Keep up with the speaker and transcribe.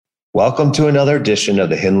Welcome to another edition of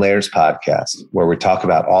the Hidden Layers podcast, where we talk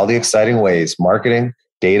about all the exciting ways marketing,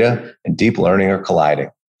 data, and deep learning are colliding.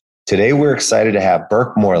 Today, we're excited to have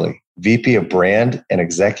Burke Morley, VP of Brand and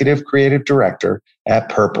Executive Creative Director at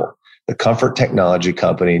Purple, the comfort technology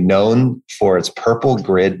company known for its Purple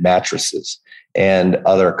Grid mattresses and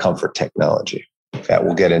other comfort technology that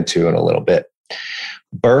we'll get into in a little bit.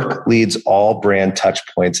 Burke leads all brand touch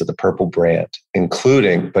points of the Purple brand,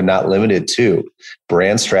 including, but not limited to,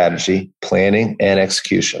 brand strategy, planning, and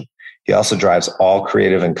execution. He also drives all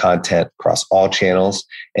creative and content across all channels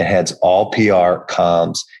and heads all PR,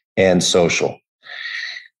 comms, and social.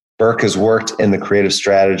 Burke has worked in the creative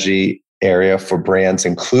strategy area for brands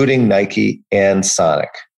including Nike and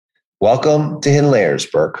Sonic. Welcome to Hidden Layers,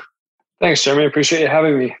 Burke. Thanks, Jeremy. I appreciate you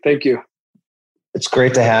having me. Thank you. It's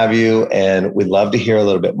great to have you, and we'd love to hear a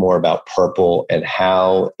little bit more about Purple and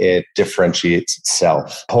how it differentiates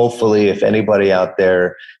itself. Hopefully, if anybody out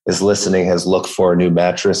there is listening has looked for a new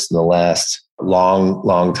mattress in the last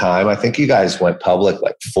long time. I think you guys went public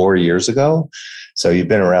like 4 years ago, so you've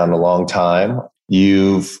been around a long time.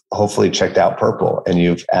 You've hopefully checked out Purple, and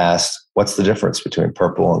you've asked, what's the difference between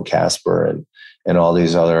Purple and Casper and all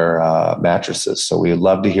these other mattresses. So we'd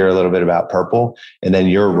love to hear a little bit about Purple and then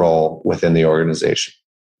your role within the organization.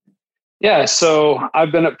 Yeah, so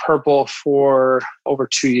I've been at Purple for over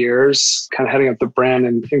 2 years, kind of heading up the brand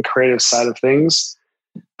and creative side of things.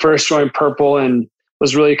 First joined Purple and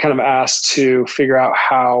was really kind of asked to figure out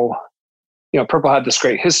how, Purple had this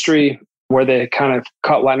great history where they kind of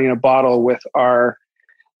caught lightning in a bottle with our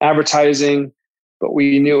advertising, but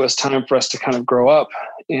we knew it was time for us to kind of grow up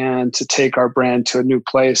and to take our brand to a new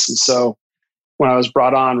place. And so when I was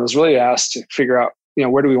brought on, I was really asked to figure out,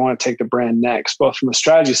 where do we want to take the brand next, both from a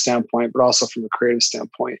strategy standpoint, but also from a creative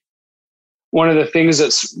standpoint. One of the things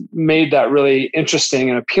that's made that really interesting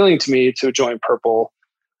and appealing to me to join Purple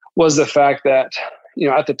was the fact that,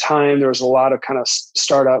 at the time there was a lot of kind of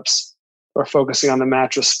startups who are focusing on the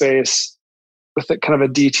mattress space with a kind of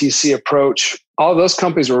a DTC approach. All of those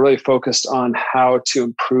companies were really focused on how to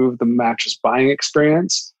improve the mattress buying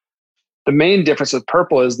experience. The main difference with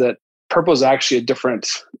Purple is that Purple is actually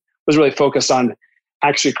was really focused on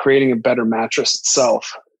actually creating a better mattress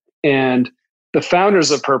itself. And the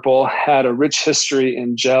founders of Purple had a rich history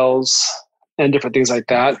in gels and different things like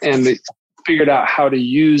that. And they figured out how to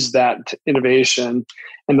use that innovation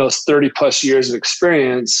and those 30 plus years of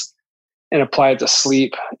experience and apply it to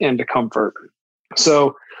sleep and to comfort.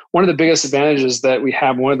 So one of the biggest advantages that we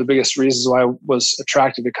have, one of the biggest reasons why I was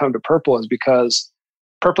attracted to come to Purple is because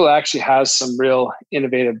Purple actually has some real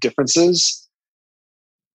innovative differences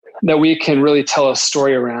that we can really tell a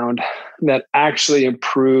story around that actually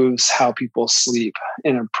improves how people sleep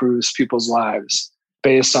and improves people's lives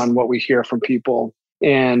based on what we hear from people.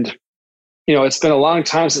 And, it's been a long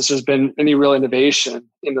time since there's been any real innovation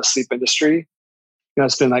in the sleep industry.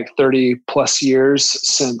 It's been like 30 plus years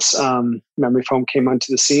since memory foam came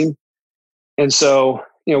onto the scene. And so,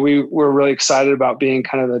 we're really excited about being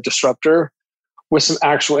kind of the disruptor with some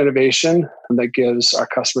actual innovation that gives our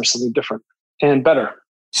customers something different and better.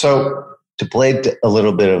 So to play a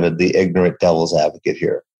little bit of the ignorant devil's advocate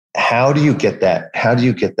here, how do you get that? How do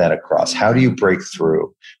you get that across? How do you break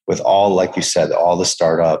through with all, like you said, all the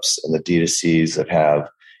startups and the D2Cs that have,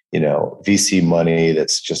 VC money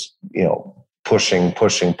that's just, pushing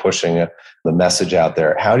the message out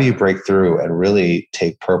there? How do you break through and really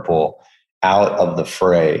take Purple out of the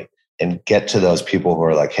fray and get to those people who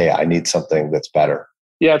are like, hey, I need something that's better?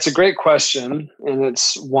 Yeah, it's a great question. And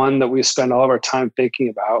it's one that we spend all of our time thinking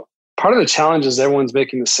about. Part of the challenge is everyone's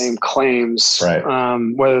making the same claims, right?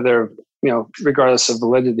 Whether they're, regardless of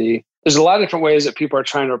validity. There's a lot of different ways that people are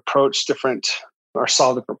trying to approach different or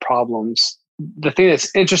solve different problems. The thing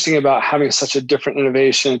that's interesting about having such a different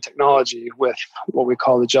innovation and technology with what we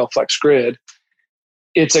call the Gel Flex Grid,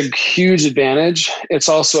 it's a huge advantage. It's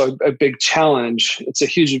also a big challenge. It's a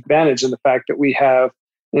huge advantage in the fact that we have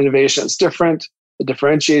innovation that's different, that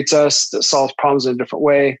differentiates us, that solves problems in a different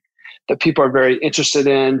way, that people are very interested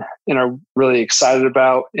in and are really excited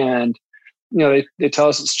about. And, they tell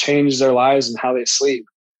us it's changed their lives and how they sleep.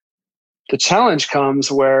 The challenge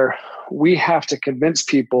comes where we have to convince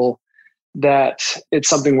people that it's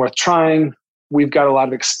something worth trying. We've got a lot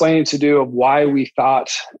of explaining to do of why we thought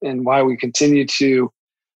and why we continue to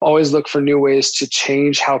always look for new ways to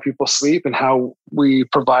change how people sleep and how we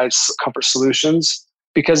provide comfort solutions,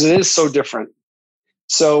 because it is so different.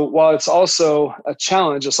 So while it's also a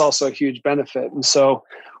challenge, it's also a huge benefit. And so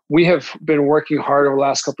we have been working hard over the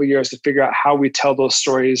last couple of years to figure out how we tell those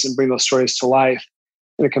stories and bring those stories to life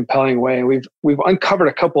in a compelling way. We've uncovered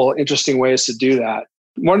a couple interesting ways to do that.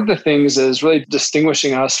 one of the things is really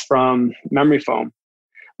distinguishing us from memory foam.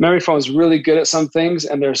 Memory foam is really good at some things,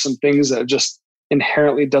 and there's some things that it just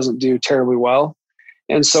inherently doesn't do terribly well.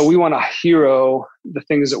 And so we want to hero the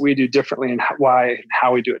things that we do differently and why and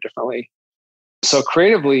how we do it differently. So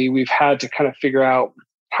creatively, we've had to kind of figure out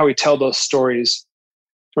how we tell those stories.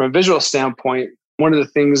 From a visual standpoint, one of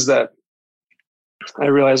the things that I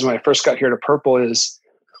realized when I first got here to Purple is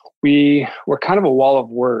we were kind of a wall of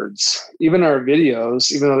words. Even our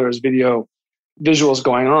videos, even though there was visuals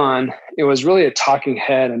going on, it was really a talking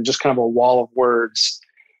head and just kind of a wall of words.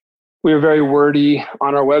 We were very wordy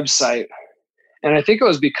on our website. And I think it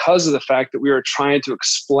was because of the fact that we were trying to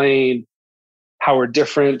explain how we're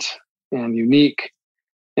different and unique.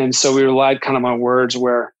 And so we relied kind of on words,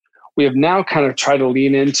 where we have now kind of tried to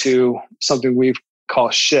lean into something we call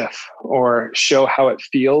shift, or show how it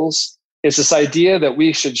feels. It's this idea that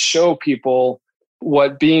we should show people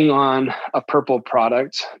what being on a Purple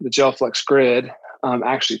product, the GelFlex Grid,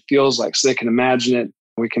 actually feels like, so they can imagine it.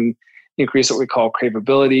 We can increase what we call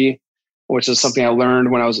craveability, which is something I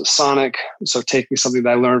learned when I was at Sonic. So taking something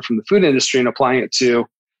that I learned from the food industry and applying it to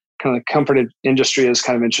kind of the comfort industry is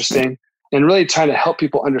kind of interesting, and really trying to help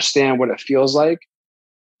people understand what it feels like.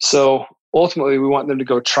 So ultimately, we want them to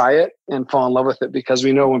go try it and fall in love with it, because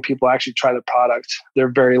we know when people actually try the product,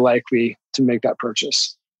 they're very likely to make that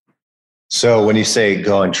purchase. So when you say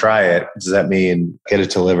go and try it, does that mean get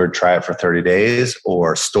it delivered, try it for 30 days,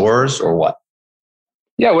 or stores, or what?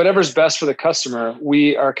 Yeah, whatever's best for the customer.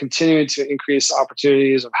 We are continuing to increase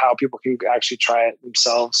opportunities of how people can actually try it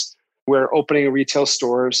themselves. We're opening retail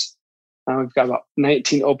stores. We've got about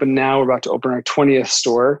 19 open now. We're about to open our 20th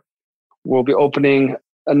store. We'll be opening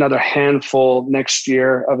another handful next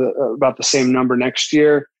year, of about the same number next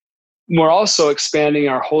year. We're also expanding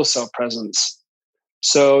our wholesale presence.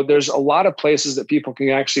 So there's a lot of places that people can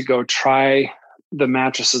actually go try the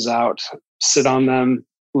mattresses out, sit on them,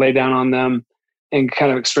 lay down on them, and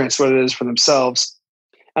kind of experience what it is for themselves.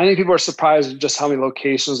 I think people are surprised at just how many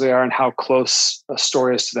locations they are and how close a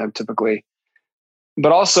store is to them typically.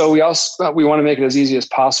 But also, we want to make it as easy as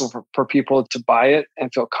possible for people to buy it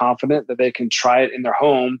and feel confident that they can try it in their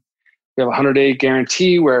home. We have a 100-day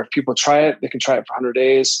guarantee where if people try it, they can try it for 100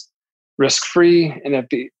 days, risk-free. And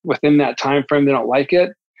if within that time frame they don't like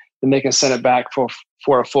it, then they can send it back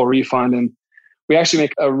for a full refund. And we actually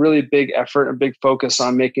make a really big effort, a big focus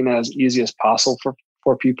on making it as easy as possible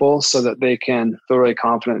for people, so that they can feel really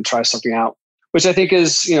confident and try something out, which I think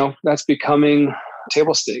is, that's becoming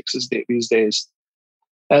table stakes these days.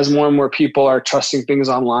 As more and more people are trusting things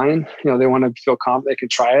online, they want to feel confident they can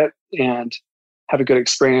try it and have a good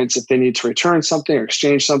experience if they need to return something or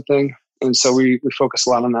exchange something. And so we focus a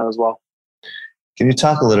lot on that as well. Can you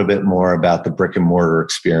talk a little bit more about the brick and mortar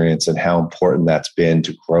experience and how important that's been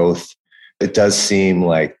to growth? It does seem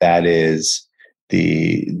like that is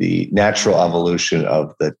the natural evolution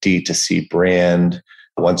of the D2C brand.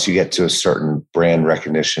 Once you get to a certain brand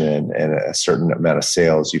recognition and a certain amount of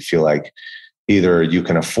sales, you feel like either you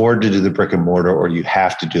can afford to do the brick and mortar, or you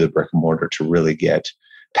have to do the brick and mortar to really get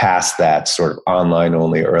past that sort of online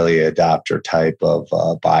only early adopter type of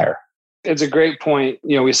buyer. It's a great point.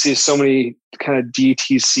 We see so many kind of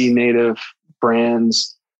DTC native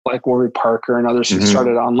brands like Warby Parker and others who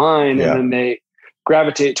started online, and then they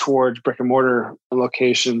gravitate towards brick and mortar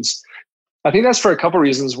locations. I think that's for a couple of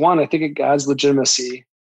reasons. One, I think it adds legitimacy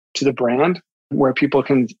to the brand, where people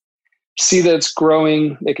can see that it's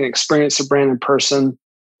growing. They can experience the brand in person.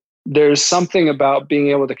 There's something about being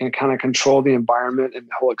able to kind of control the environment and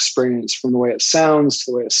the whole experience, from the way it sounds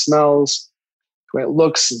to the way it smells, the way it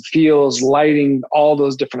looks and feels, lighting, all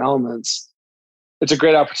those different elements. It's a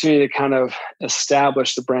great opportunity to kind of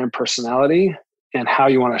establish the brand personality and how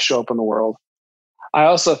you want to show up in the world. I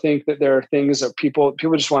also think that there are things that people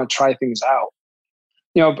just want to try things out.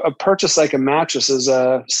 A purchase like a mattress is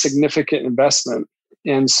a significant investment.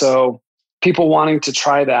 And so people wanting to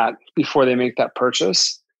try that before they make that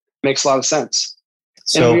purchase makes a lot of sense.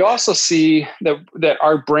 So, and we also see that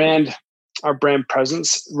our brand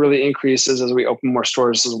presence really increases as we open more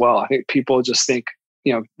stores as well. I think people just think,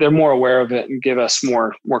 they're more aware of it and give us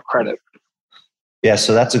more credit. Yeah,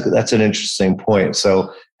 so that's an interesting point.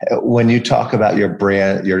 So when you talk about your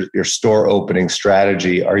brand, your store opening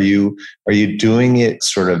strategy, are you doing it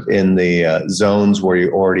sort of in the zones where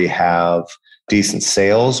you already have decent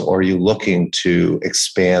sales, or are you looking to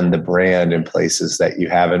expand the brand in places that you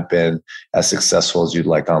haven't been as successful as you'd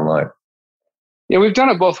like online? Yeah, we've done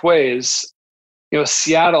it both ways.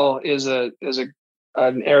 Seattle is an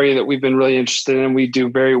area that we've been really interested in. We do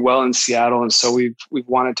very well in Seattle, and so we've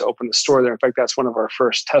wanted to open a store there. In fact, that's one of our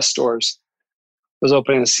first test stores. Was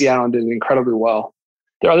opening in Seattle and did incredibly well.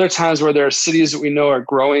 There are other times where there are cities that we know are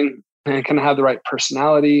growing and kind of have the right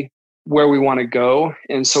personality where we want to go.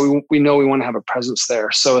 And so we know we want to have a presence there.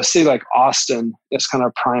 So a city like Austin is kind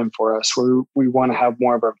of prime for us, where we want to have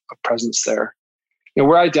more of a presence there.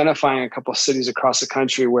 We're identifying a couple of cities across the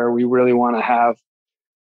country where we really want to have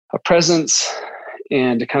a presence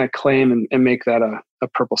and to kind of claim and make that a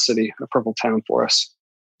purple city, a purple town for us.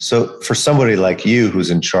 So for somebody like you who's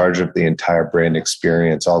in charge of the entire brand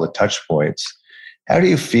experience, all the touch points, how do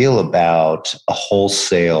you feel about a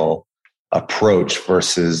wholesale approach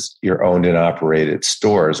versus your owned and operated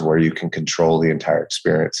stores where you can control the entire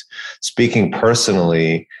experience? Speaking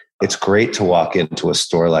personally, it's great to walk into a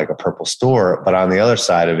store like a Purple store, but on the other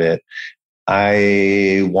side of it,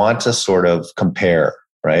 I want to sort of compare,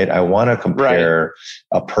 right? I want to compare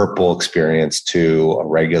a Purple experience to a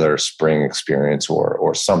regular Spring experience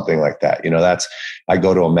or something like that. I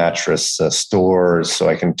go to a mattress store so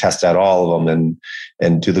I can test out all of them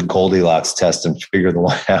and do the Goldilocks test and figure the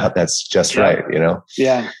one out that's just right,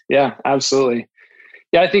 Yeah, absolutely.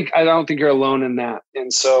 Yeah, I don't think you're alone in that.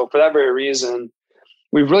 And so for that very reason,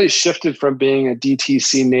 we've really shifted from being a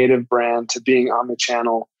DTC native brand to being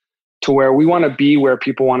omnichannel, to where we want to be where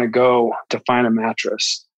people want to go to find a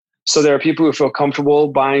mattress. So there are people who feel comfortable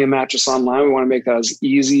buying a mattress online. We want to make that as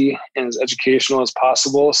easy and as educational as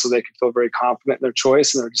possible so they can feel very confident in their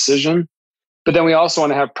choice and their decision. But then we also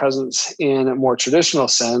want to have presence in a more traditional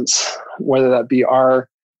sense, whether that be our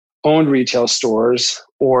owned retail stores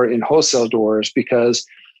or in wholesale doors, because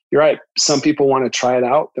you're right. Some people want to try it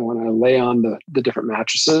out. They want to lay on the different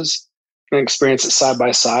mattresses and experience it side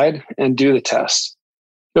by side and do the test.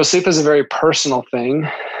 Sleep is a very personal thing,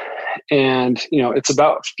 and it's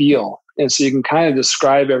about feel. And so you can kind of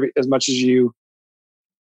describe as much as you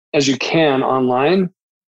can online,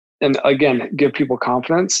 and again, give people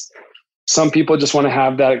confidence. Some people just want to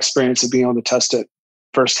have that experience of being able to test it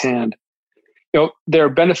firsthand. There are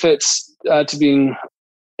benefits to being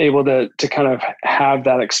able to kind of have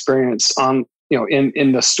that experience on,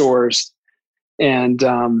 in the stores and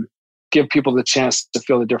give people the chance to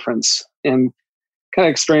feel the difference and kind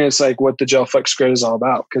of experience like what the Gel Flex Grid is all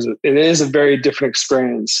about, because it is a very different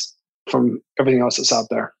experience from everything else that's out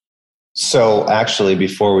there. So actually,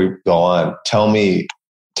 before we go on, tell me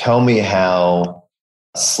how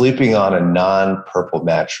sleeping on a non-Purple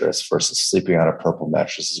mattress versus sleeping on a Purple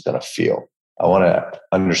mattress is going to feel. I want to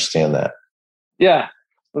understand that. Yeah.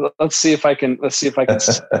 Let's see if I can one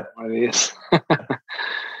of these.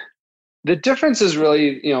 The difference is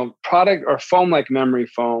really, product or foam like memory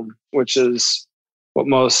foam, which is what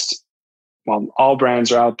all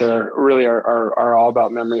brands are out there really are all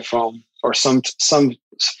about memory foam or some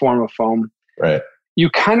form of foam. Right. You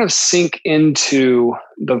kind of sink into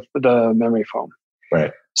the memory foam.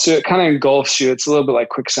 Right. So it kind of engulfs you. It's a little bit like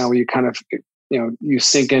quicksand where you kind of, you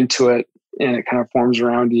sink into it and it kind of forms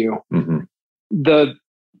around you. Mm-hmm. The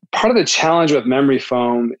part of the challenge with memory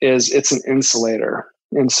foam is it's an insulator.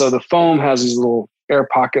 And so the foam has these little air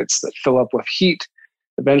pockets that fill up with heat.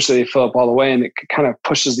 Eventually they fill up all the way and it kind of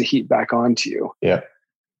pushes the heat back onto you. Yeah.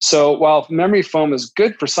 So while memory foam is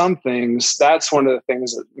good for some things, that's one of the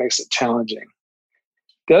things that makes it challenging.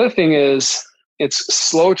 The other thing is it's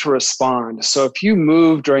slow to respond. So if you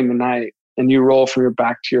move during the night and you roll from your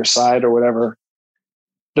back to your side or whatever,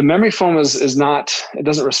 the memory foam is not, it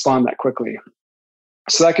doesn't respond that quickly.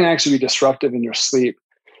 So that can actually be disruptive in your sleep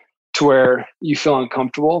to where you feel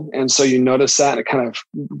uncomfortable. And so you notice that and it kind of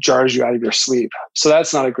jars you out of your sleep. So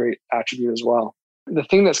that's not a great attribute as well. The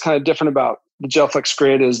thing that's kind of different about the Gel Flex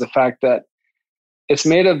Grid is the fact that it's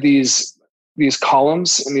made of these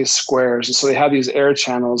columns and these squares. And so they have these air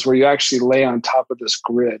channels where you actually lay on top of this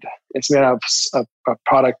grid. It's made out of a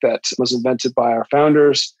product that was invented by our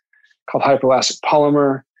founders called hyperelastic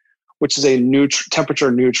polymer, which is a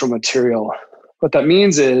temperature neutral material. What that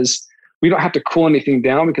means is we don't have to cool anything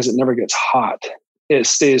down because it never gets hot. It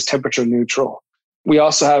stays temperature neutral. We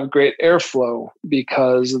also have great airflow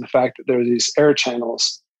because of the fact that there are these air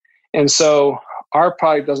channels. And so our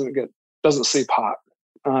product doesn't sleep hot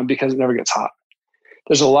because it never gets hot.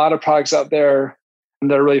 There's a lot of products out there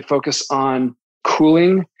that are really focused on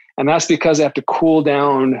cooling, and that's because they have to cool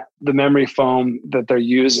down the memory foam that they're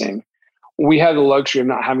using. We have the luxury of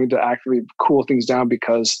not having to actively cool things down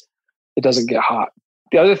because it doesn't get hot.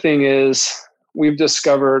 The other thing is we've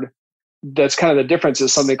discovered that's kind of the difference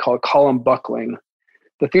is something called column buckling.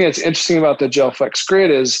 The thing that's interesting about the Gel Flex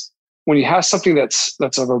Grid is when you have something that's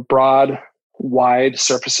of a broad, wide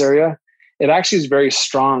surface area, it actually is very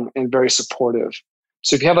strong and very supportive.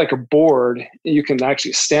 So if you have like a board, you can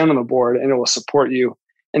actually stand on the board and it will support you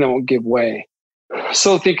and it won't give way.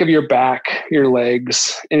 So think of your back, your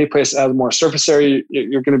legs, any place that has more surface area,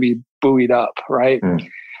 you're going to be buoyed up, right? Mm.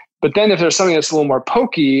 But then if there's something that's a little more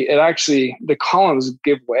pokey, the columns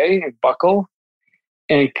give way and buckle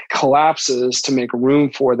and collapses to make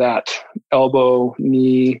room for that elbow,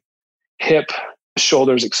 knee, hip,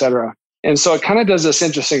 shoulders, etc. And so it kind of does this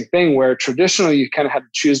interesting thing where traditionally you kind of had to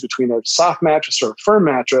choose between a soft mattress or a firm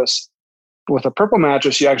mattress. With a Purple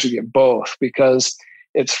mattress, you actually get both because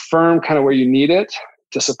it's firm kind of where you need it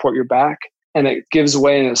to support your back, and it gives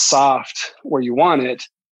way and is soft where you want it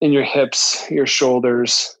in your hips, your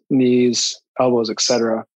shoulders, knees, elbows,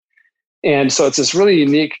 etc. And so it's this really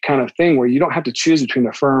unique kind of thing where you don't have to choose between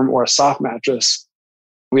a firm or a soft mattress.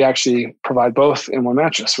 We actually provide both in one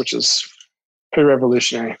mattress, which is pretty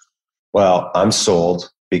revolutionary. Well, I'm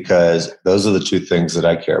sold because those are the two things that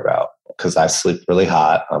I care about because I sleep really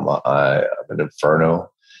hot. I'm an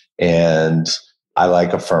inferno and I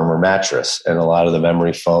like a firmer mattress. And a lot of the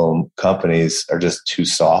memory foam companies are just too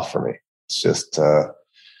soft for me. It's just,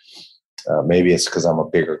 maybe it's because I'm a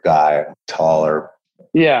bigger guy, taller,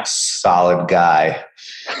 solid guy.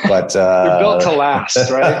 But you're built to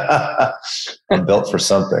last, right? I'm built for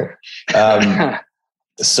something.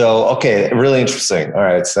 So, okay, really interesting. All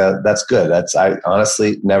right, so that's good. I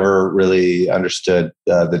honestly never really understood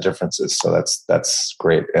the differences. So that's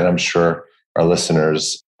great, and I'm sure our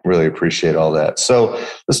listeners really appreciate all that. So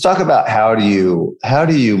let's talk about how do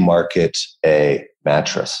you market a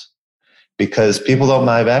mattress? Because people don't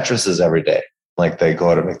buy mattresses every day, like they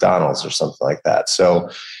go to McDonald's or something like that. So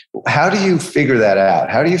how do you figure that out?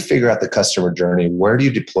 How do you figure out the customer journey? Where do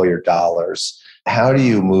you deploy your dollars? How do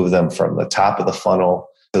you move them from the top of the funnel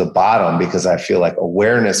to the bottom? Because I feel like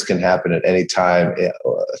awareness can happen at any time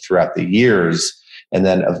throughout the years. And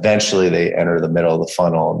then eventually they enter the middle of the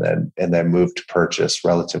funnel and then move to purchase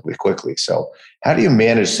relatively quickly. So how do you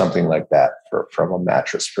manage something like that from a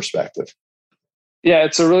mattress perspective? Yeah,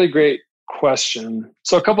 it's a really great question.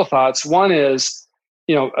 So a couple thoughts. One is,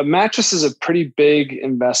 a mattress is a pretty big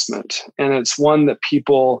investment, and it's one that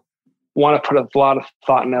people want to put a lot of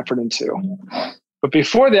thought and effort into. But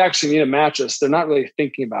before they actually need a mattress, they're not really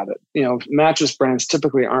thinking about it. Mattress brands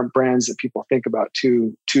typically aren't brands that people think about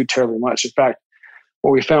too terribly much. In fact,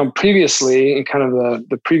 what we found previously in kind of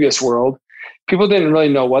the previous world, people didn't really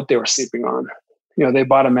know what they were sleeping on. They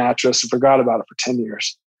bought a mattress and forgot about it for 10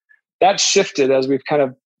 years. That shifted as we've kind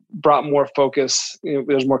of brought more focus.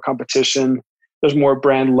 There's more competition. There's more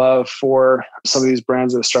brand love for some of these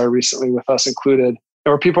brands that have started recently, with us included,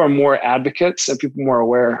 where people are more advocates and people more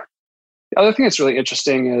aware. The other thing that's really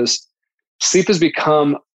interesting is sleep has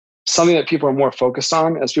become something that people are more focused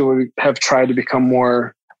on as people have tried to become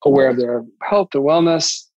more aware of their health and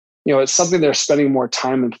wellness. It's something they're spending more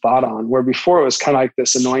time and thought on, where before it was kind of like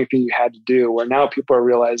this annoying thing you had to do, where now people are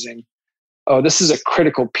realizing, oh, this is a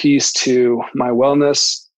critical piece to my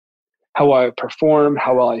wellness, how I perform,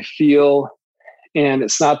 how well I feel. And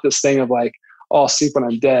it's not this thing of like, oh, I'll sleep when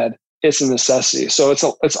I'm dead. It's a necessity. So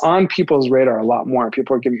it's on people's radar a lot more.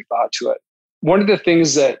 People are giving thought to it. One of the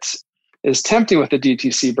things that is tempting with the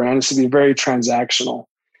DTC brand is to be very transactional.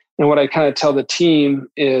 And what I kind of tell the team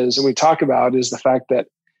is, and we talk about, is the fact that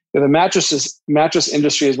the mattress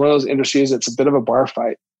industry is one of those industries that's a bit of a bar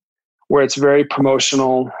fight, where it's very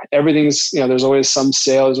promotional. Everything's, there's always some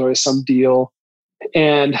sale, there's always some deal.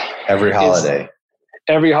 And every holiday,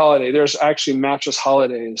 there's actually mattress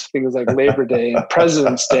holidays, things like Labor Day and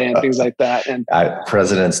President's Day and things like that. And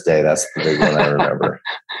President's Day, that's the big one I remember.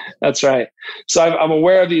 That's right. So I'm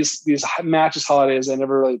aware of these mattress holidays I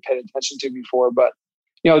never really paid attention to before, but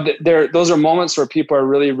those are moments where people are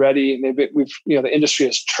really ready, and the industry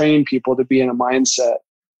has trained people to be in a mindset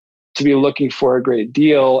to be looking for a great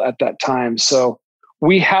deal at that time. So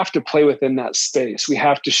we have to play within that space. We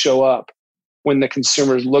have to show up when the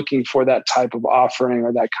consumer is looking for that type of offering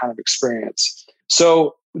or that kind of experience.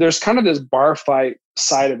 So there's kind of this bar fight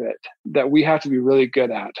side of it that we have to be really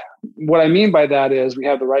good at. What I mean by that is we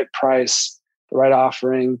have the right price, the right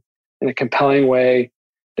offering in a compelling way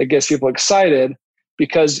that gets people excited,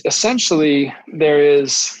 because essentially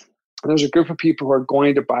there's a group of people who are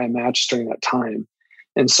going to buy a mattress during that time.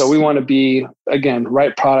 And so we want to be, again,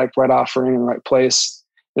 right product, right offering, in the right place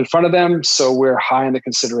in front of them, so we're high on the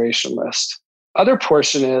consideration list. Other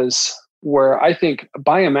portion is where I think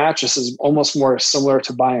buying a mattress is almost more similar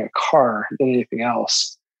to buying a car than anything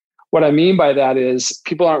else. What I mean by that is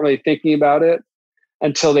people aren't really thinking about it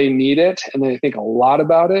until they need it, and they think a lot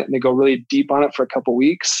about it, and they go really deep on it for a couple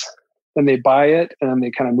weeks. Then they buy it, and then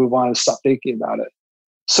they kind of move on and stop thinking about it.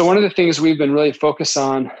 So one of the things we've been really focused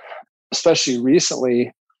on, especially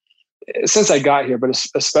recently, since I got here, but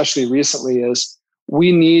especially recently, is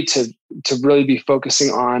we need to really be focusing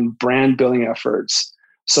on brand building efforts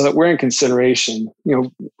so that we're in consideration.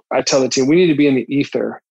 I tell the team, we need to be in the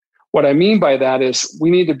ether. What I mean by that is we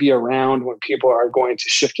need to be around when people are going to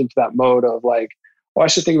shift into that mode of like, I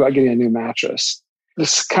should think about getting a new mattress.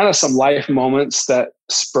 There's kind of some life moments that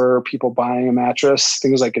spur people buying a mattress,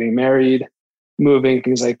 things like getting married, moving,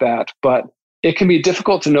 things like that. But it can be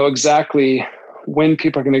difficult to know exactly when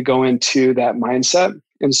people are going to go into that mindset.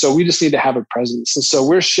 And so we just need to have a presence. And so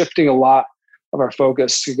we're shifting a lot of our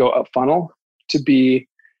focus to go up funnel, to be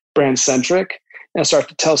brand centric, and start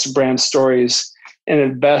to tell some brand stories and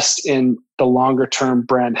invest in the longer term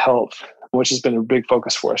brand health, which has been a big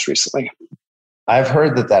focus for us recently. I've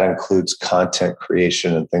heard that includes content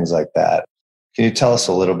creation and things like that. Can you tell us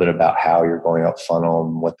a little bit about how you're going up funnel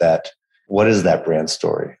and what is that brand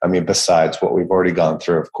story? I mean, besides what we've already gone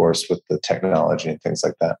through, of course, with the technology and things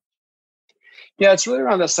like that. Yeah, it's really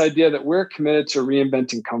around this idea that we're committed to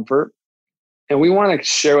reinventing comfort. And we want to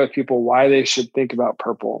share with people why they should think about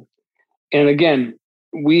Purple. And again,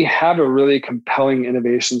 we have a really compelling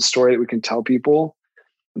innovation story that we can tell people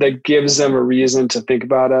that gives them a reason to think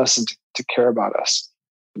about us and to care about us.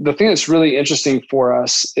 The thing that's really interesting for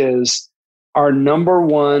us is our number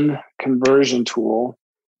one conversion tool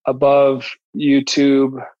above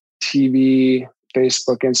YouTube, TV,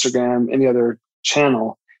 Facebook, Instagram, any other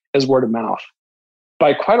channel is word of mouth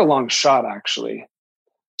by quite a long shot, actually.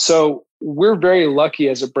 So we're very lucky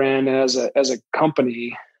as a brand and as a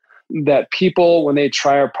company that people, when they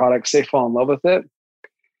try our products, they fall in love with it.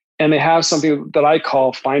 And they have something that I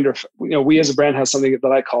call we as a brand have something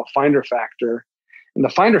that I call finder factor. And the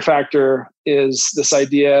finder factor is this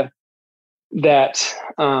idea that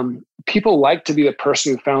people like to be the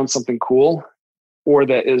person who found something cool or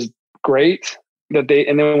that is great and they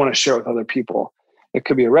want to share it with other people. It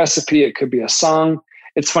could be a recipe. It could be a song.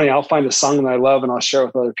 It's funny. I'll find a song that I love and I'll share it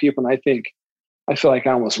with other people. And I feel like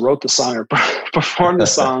I almost wrote the song or performed the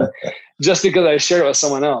song just because I shared it with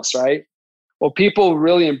someone else, right? Well, people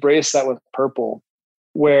really embrace that with Purple,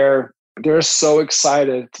 where they're so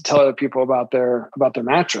excited to tell other people about their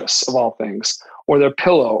mattress of all things, or their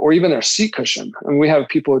pillow, or even their seat cushion. And we have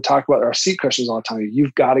people who talk about our seat cushions all the time.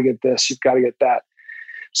 You've got to get this, you've got to get that.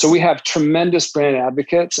 So we have tremendous brand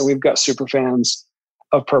advocates, and we've got super fans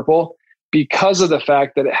of Purple because of the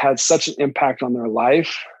fact that it had such an impact on their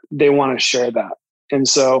life. They want to share that. And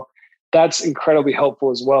so that's incredibly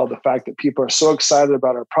helpful as well. The fact that people are so excited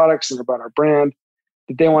about our products and about our brand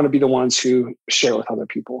that they want to be the ones who share with other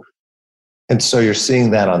people. And so you're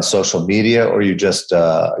seeing that on social media, or you just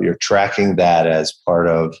you're tracking that as part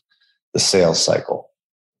of the sales cycle?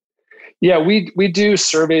 Yeah, we do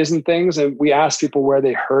surveys and things, and we ask people where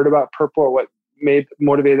they heard about Purple or what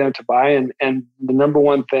motivated them to buy, and the number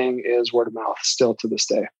one thing is word of mouth still to this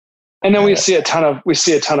day. And then we see a ton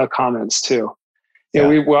of comments too.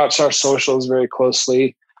 We watch our socials very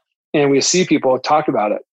closely, and we see people talk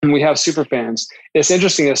about it. And we have super fans. It's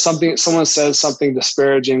interesting if someone says something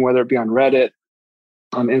disparaging, whether it be on Reddit,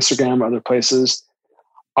 on Instagram, or other places,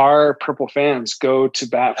 our Purple fans go to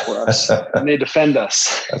bat for us and they defend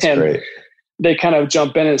us. That's great. They kind of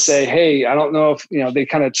jump in and say, "Hey, I don't know if they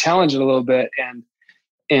kind of challenge it a little bit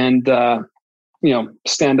and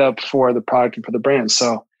stand up for the product and for the brand."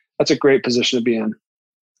 So that's a great position to be in.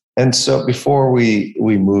 And so before we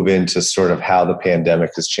move into sort of how the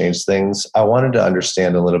pandemic has changed things, I wanted to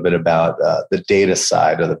understand a little bit about the data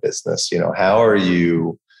side of the business. How are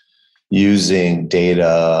you using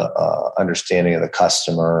data, understanding of the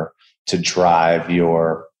customer to drive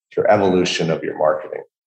your evolution of your marketing?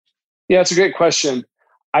 Yeah, it's a great question.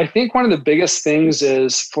 I think one of the biggest things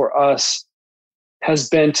is for us has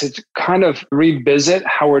been to kind of revisit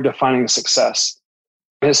how we're defining success.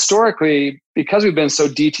 Historically, because we've been so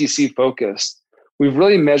DTC focused, we've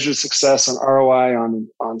really measured success on ROI,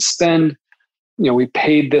 on spend. We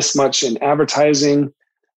paid this much in advertising,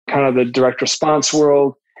 kind of the direct response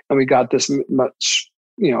world, and we got this much,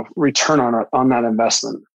 return on that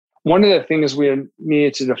investment. One of the things we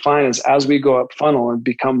needed to define is as we go up funnel and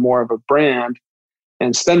become more of a brand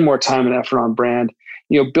and spend more time and effort on brand,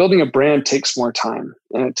 building a brand takes more time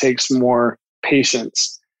and it takes more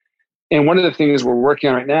patience. And one of the things we're working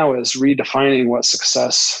on right now is redefining what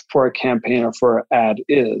success for a campaign or for an ad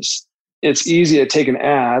is. It's easy to take an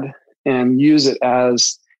ad and use it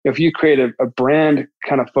as, if you create a brand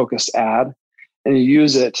kind of focused ad and you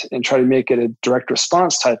use it and try to make it a direct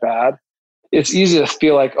response type ad, it's easy to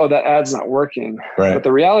feel like, oh, that ad's not working. Right. But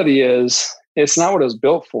the reality is it's not what it was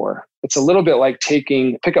built for. It's a little bit like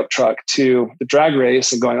taking a pickup truck to the drag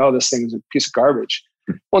race and going, oh, this thing's a piece of garbage.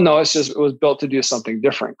 Well, no, it was built to do something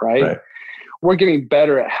different, right? we're getting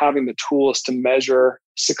better at having the tools to measure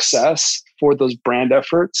success for those brand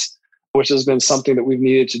efforts, which has been something that we've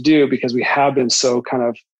needed to do because we have been so kind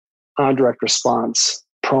of on direct response,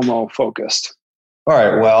 promo focused. All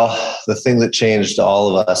right. Well, the thing that changed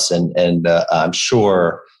all of us and I'm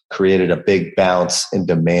sure created a big bounce in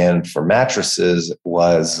demand for mattresses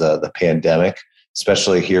was the pandemic,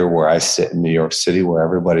 especially here where I sit in New York City, where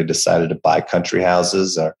everybody decided to buy country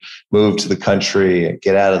houses or move to the country and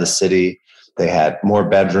get out of the city. They had more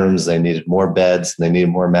bedrooms, they needed more beds, and they needed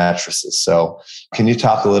more mattresses. So can you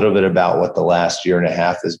talk a little bit about what the last year and a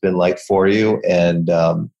half has been like for you and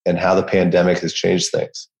how the pandemic has changed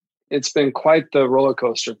things? It's been quite the roller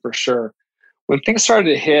coaster for sure. When things started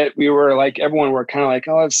to hit, we were like, everyone were kind of like,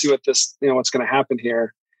 oh, let's see what this, what's going to happen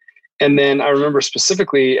here. And then I remember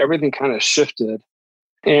specifically, everything kind of shifted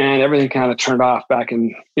and everything kind of turned off back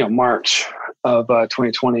in, March of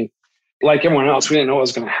 2020. Like everyone else, we didn't know what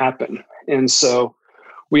was going to happen. And so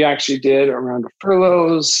we actually did a round of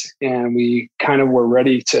furloughs and we kind of were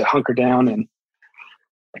ready to hunker down and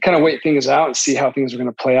kind of wait things out and see how things were going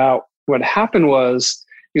to play out. What happened was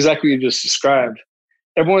exactly what you just described.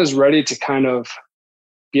 Everyone was ready to kind of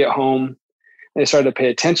be at home. They started to pay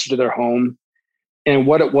attention to their home and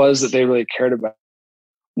what it was that they really cared about.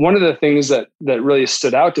 One of the things that really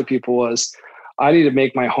stood out to people was, I need to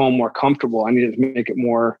make my home more comfortable. I needed to make it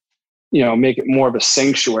more, make it more of a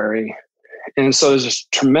sanctuary. And so there's this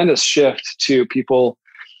tremendous shift to people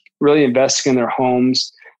really investing in their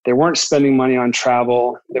homes. They weren't spending money on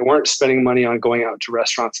travel. They weren't spending money on going out to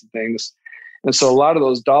restaurants and things. And so a lot of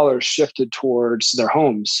those dollars shifted towards their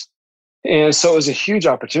homes. And so it was a huge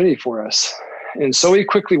opportunity for us. And so we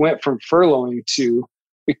quickly went from furloughing to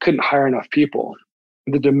we couldn't hire enough people.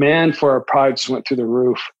 The demand for our products went through the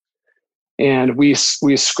roof. And we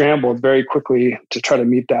scrambled very quickly to try to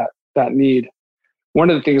meet that need. One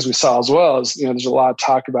of the things we saw as well is, there's a lot of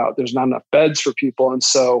talk about there's not enough beds for people. And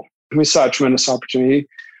so we saw a tremendous opportunity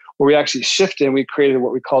where we actually shifted and we created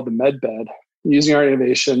what we called the med bed, using our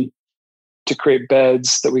innovation to create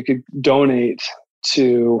beds that we could donate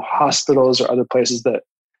to hospitals or other places that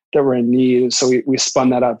were in need. So we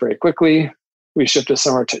spun that out very quickly. We shifted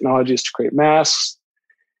some of our technologies to create masks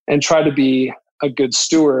and try to be a good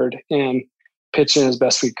steward and pitch in as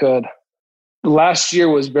best we could. Last year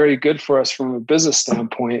was very good for us from a business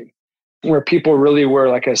standpoint, where people really were,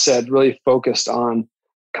 like I said, really focused on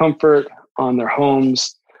comfort, on their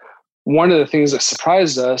homes. One of the things that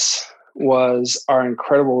surprised us was our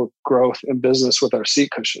incredible growth in business with our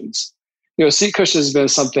seat cushions. Seat cushions has been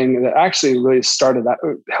something that actually really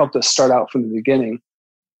helped us start out from the beginning.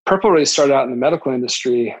 Purple really started out in the medical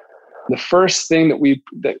industry. The first thing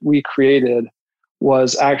that we created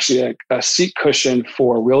was actually a seat cushion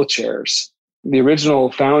for wheelchairs. The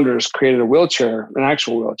original founders created a wheelchair, an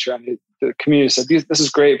actual wheelchair. The community said, this is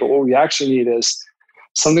great, but what we actually need is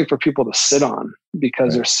something for people to sit on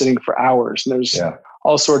because they're sitting for hours. And there's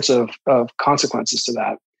all sorts of consequences to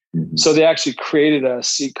that. Mm-hmm. So they actually created a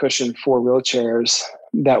seat cushion for wheelchairs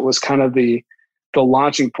that was kind of the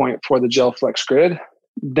launching point for the Gel Flex Grid.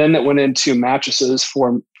 Then that went into mattresses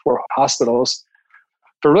for hospitals,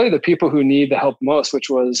 for really the people who need the help most, which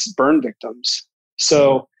was burn victims.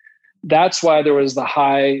 So that's why there was the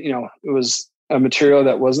high, it was a material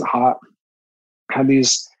that wasn't hot, had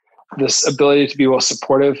this ability to be both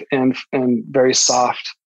supportive and very soft.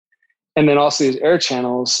 And then also these air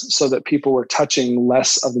channels so that people were touching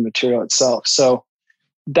less of the material itself. So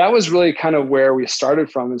that was really kind of where we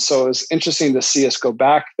started from. And so it was interesting to see us go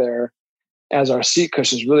back there as our seat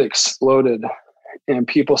cushions really exploded and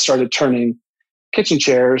people started turning kitchen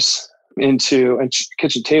chairs into a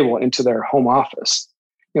kitchen table into their home office.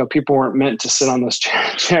 People weren't meant to sit on those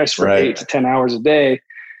chairs for 8 to 10 hours a day.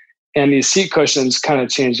 And these seat cushions kind of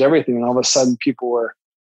changed everything. And all of a sudden people were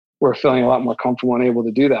feeling a lot more comfortable and able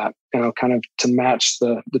to do that, kind of to match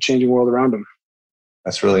the changing world around them.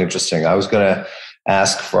 That's really interesting. I was going to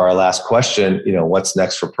ask for our last question, what's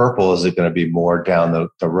next for Purple? Is it going to be more down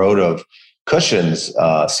the road of cushions,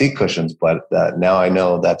 seat cushions? But now I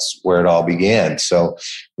know that's where it all began. So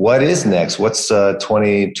what is next? What's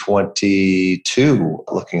 2022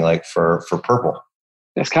 looking like for Purple?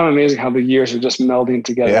 It's kind of amazing how the years are just melding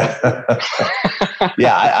together.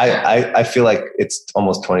 Yeah. I feel like it's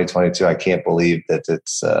almost 2022. I can't believe that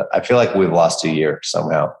it's, I feel like we've lost a year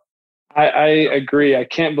somehow. I agree. I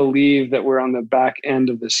can't believe that we're on the back end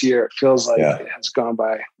of this year. It feels like it has gone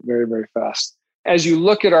by very, very fast. As you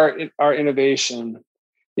look at our innovation,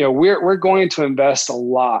 we're going to invest a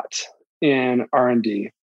lot in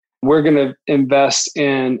R&D. We're going to invest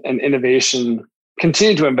in an innovation,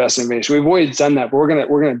 continue to invest in innovation. We've always done that, but we're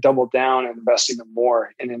going to double down and invest even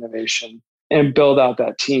more in innovation. and build out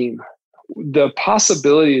that team. The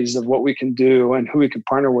possibilities of what we can do and who we can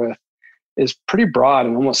partner with is pretty broad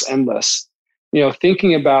and almost endless.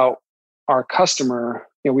 Thinking about our customer,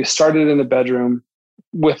 we started in the bedroom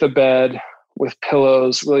with a bed, with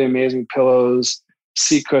pillows, really amazing pillows,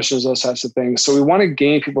 seat cushions, those types of things. So we want to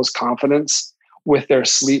gain people's confidence with their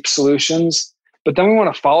sleep solutions, but then we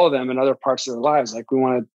want to follow them in other parts of their lives. Like we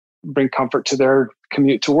want to bring comfort to their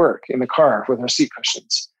commute to work in the car with our seat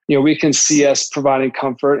cushions. We can see us providing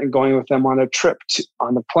comfort and going with them on a trip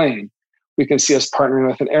on the plane. We can see us partnering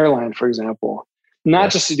with an airline, for example,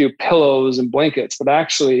 not just to do pillows and blankets, but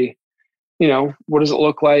actually, what does it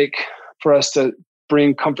look like for us to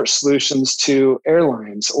bring comfort solutions to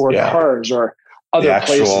airlines or cars or other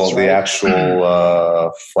places? Right? The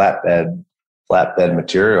actual flatbed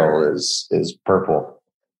material is purple.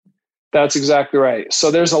 That's exactly right.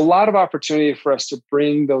 So there's a lot of opportunity for us to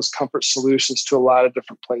bring those comfort solutions to a lot of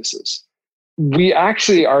different places. We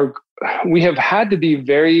have had to be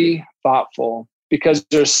very thoughtful because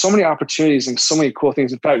there's so many opportunities and so many cool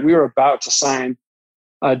things. In fact, we were about to sign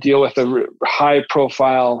a deal with a high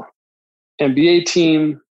profile NBA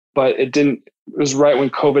team, but it was right when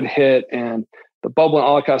COVID hit and the bubble and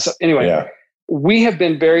all that kind of stuff. Anyway, we've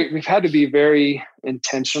had to be very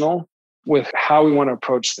intentional with how we want to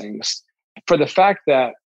approach things, for the fact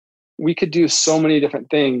that we could do so many different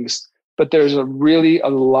things, but there's a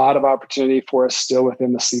lot of opportunity for us still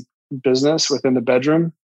within the sleep business, within the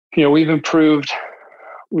bedroom. We've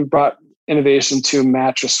brought innovation to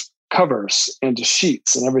mattress covers and to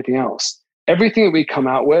sheets and everything else. Everything that we come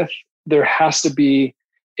out with, there has to be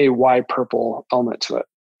a why purple element to it.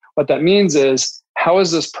 What that means is, how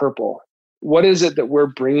is this purple? What is it that we're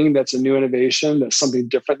bringing that's a new innovation, that's something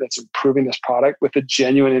different, that's improving this product with a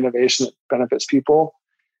genuine innovation that benefits people?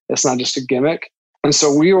 It's not just a gimmick. And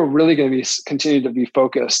so we are really going to continue to be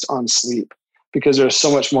focused on sleep because there's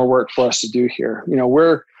so much more work for us to do here.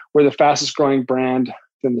 We're the fastest growing brand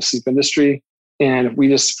in the sleep industry, and we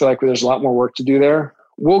just feel like there's a lot more work to do there.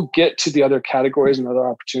 We'll get to the other categories and other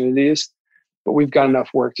opportunities, but we've got enough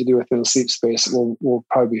work to do within the sleep space. We'll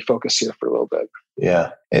probably be focused here for a little bit. Yeah.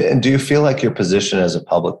 And do you feel like your position as a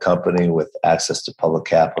public company with access to public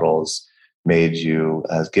capital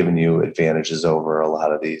has given you advantages over a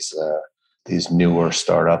lot of these newer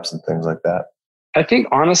startups and things like that? I think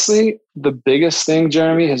honestly, the biggest thing,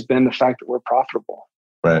 Jeremy, has been the fact that we're profitable.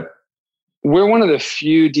 Right. We're one of the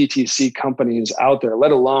few DTC companies out there,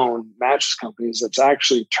 let alone mattress companies, that's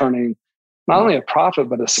actually turning not only a profit,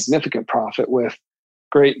 but a significant profit with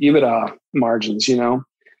great EBITDA margins,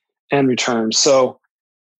 and returns. So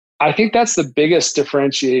I think that's the biggest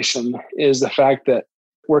differentiation, is the fact that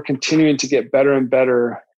we're continuing to get better and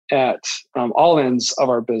better at all ends of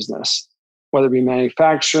our business, whether it be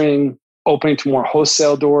manufacturing, opening to more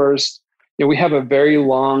wholesale doors. We have a very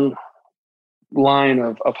long line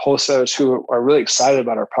of wholesalers who are really excited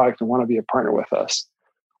about our product and want to be a partner with us.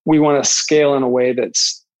 We want to scale in a way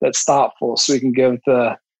that's thoughtful, so we can give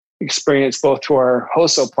the experience both to our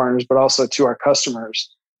wholesale partners, but also to our customers.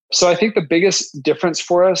 So I think the biggest difference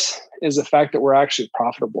for us is the fact that we're actually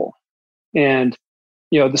profitable, and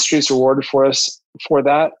the street's rewarded for us for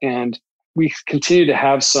that. And we continue to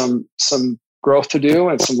have some growth to do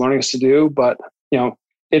and some learnings to do, but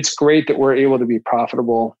it's great that we're able to be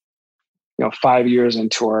profitable 5 years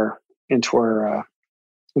into our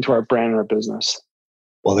brand and our business.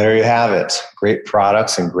 Well, there you have it. Great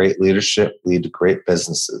products and great leadership lead to great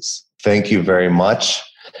businesses. Thank you very much,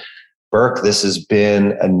 Burke. This has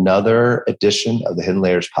been another edition of the Hidden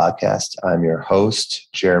Layers podcast. I'm your host,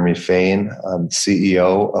 Jeremy Fain. I'm the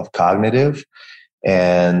CEO of Cognitive,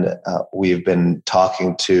 and we've been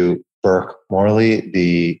talking to Burke Morley,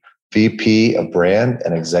 the VP of Brand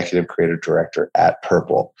and Executive Creative Director at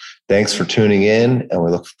Purple. Thanks for tuning in, and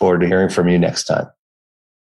we look forward to hearing from you next time.